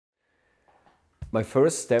My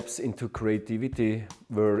first steps into creativity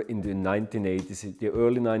were in the 1980s. In the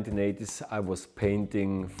early 1980s, I was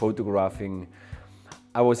painting, photographing.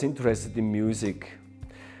 I was interested in music.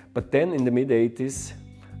 But then in the mid-80s,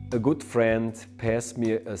 a good friend passed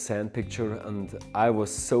me a sand picture and I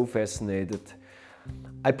was so fascinated.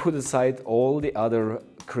 I put aside all the other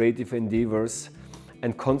creative endeavors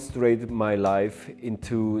and concentrated my life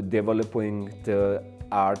into developing the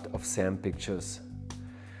art of sand pictures.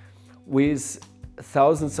 With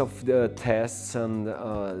thousands of tests and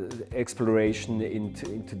exploration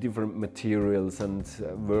into different materials and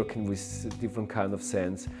working with different kind of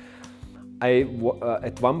sands, I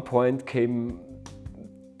at one point came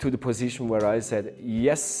to the position where I said,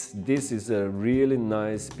 yes, this is a really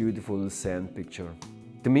nice, beautiful sand picture.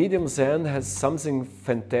 The medium sand has something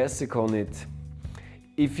fantastic on it.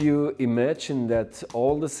 If you imagine that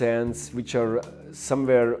all the sands which are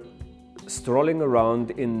somewhere strolling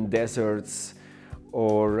around in deserts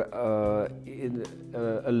or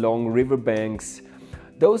along riverbanks,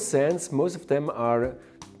 those sands, most of them are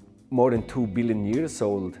more than 2 billion years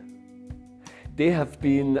old. They have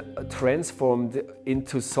been transformed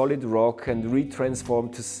into solid rock and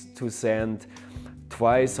retransformed to sand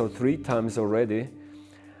twice or 3 times already.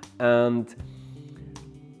 And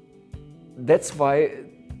that's why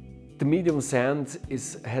the medium sand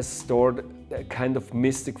has stored a kind of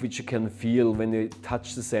mystic which you can feel when you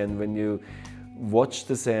touch the sand, when you watch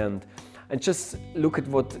the sand. And just look at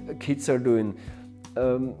what kids are doing.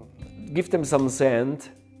 Give them some sand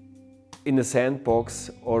in a sandbox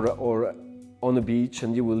or on a beach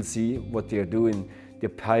and you will see what they're doing. They're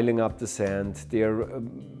piling up the sand, they're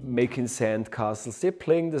making sand castles, they're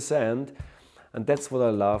playing the sand, and that's what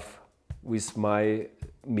I love with my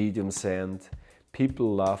medium sand.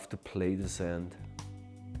 People love to play the sand.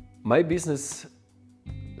 My business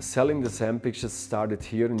selling the sand pictures started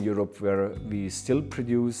here in Europe, where we still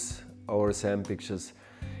produce our sand pictures.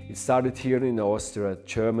 It started here in Austria,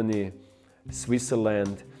 Germany,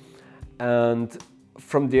 Switzerland, and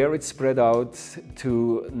from there it spread out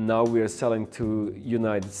to now we are selling to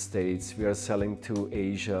United States, we are selling to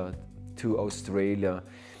Asia, to Australia,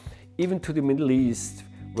 even to the Middle East,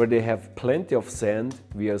 where they have plenty of sand,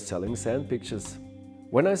 we are selling sand pictures.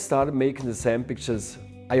 When I started making the sand pictures,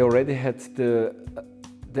 I already had the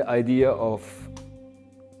idea of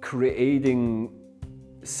creating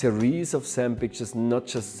series of sand pictures, not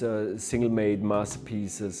just single-made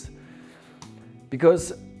masterpieces.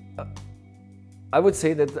 Because I would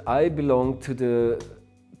say that I belong to the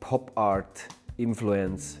pop art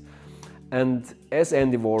influence. And as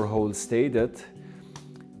Andy Warhol stated,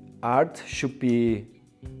 art should be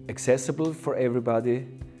accessible for everybody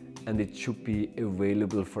and it should be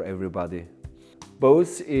available for everybody.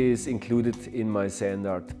 Both is included in my sand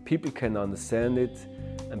art. People can understand it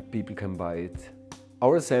and people can buy it.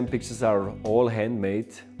 Our sand pictures are all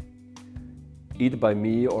handmade, either by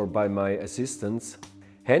me or by my assistants.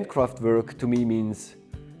 Handcraft work to me means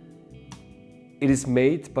it is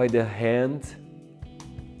made by the hand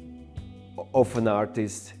of an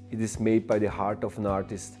artist, it is made by the heart of an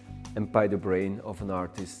artist and by the brain of an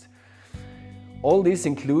artist. All this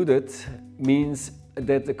included means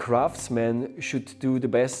that the craftsman should do the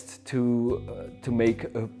best to make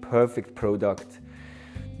a perfect product.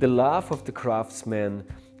 The love of the craftsman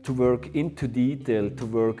to work into detail, to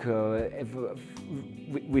work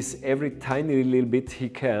with every tiny little bit he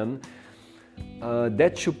can,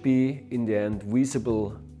 that should be in the end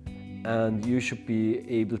visible, and you should be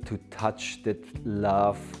able to touch that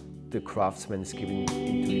love the craftsman is giving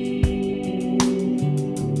into it.